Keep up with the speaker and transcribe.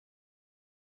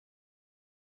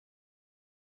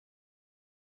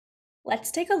Let's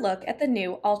take a look at the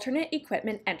new Alternate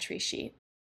Equipment Entry Sheet.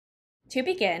 To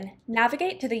begin,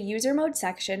 navigate to the User Mode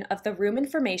section of the Room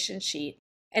Information sheet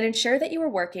and ensure that you are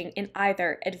working in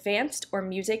either Advanced or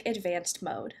Music Advanced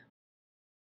mode.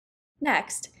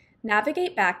 Next,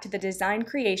 navigate back to the Design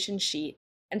Creation sheet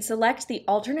and select the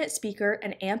Alternate Speaker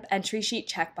and Amp Entry Sheet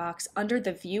checkbox under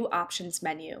the View Options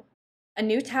menu. A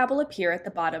new tab will appear at the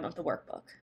bottom of the workbook.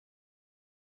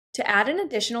 To add an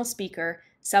additional speaker,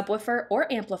 subwoofer,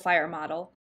 or amplifier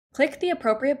model, click the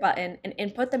appropriate button and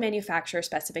input the manufacturer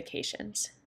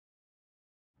specifications.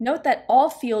 Note that all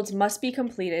fields must be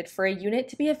completed for a unit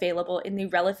to be available in the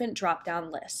relevant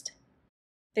drop-down list.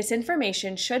 This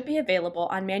information should be available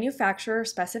on manufacturer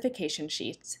specification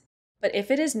sheets, but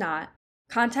if it is not,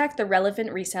 contact the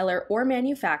relevant reseller or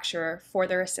manufacturer for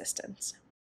their assistance.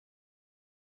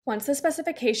 Once the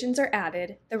specifications are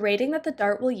added, the rating that the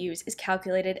DART will use is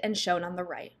calculated and shown on the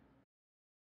right.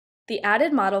 The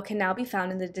added model can now be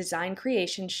found in the Design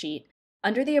Creation sheet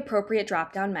under the appropriate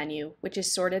drop-down menu, which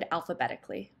is sorted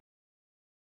alphabetically.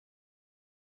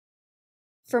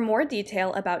 For more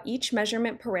detail about each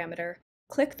measurement parameter,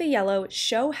 click the yellow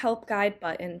Show Help Guide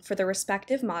button for the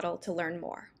respective model to learn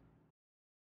more.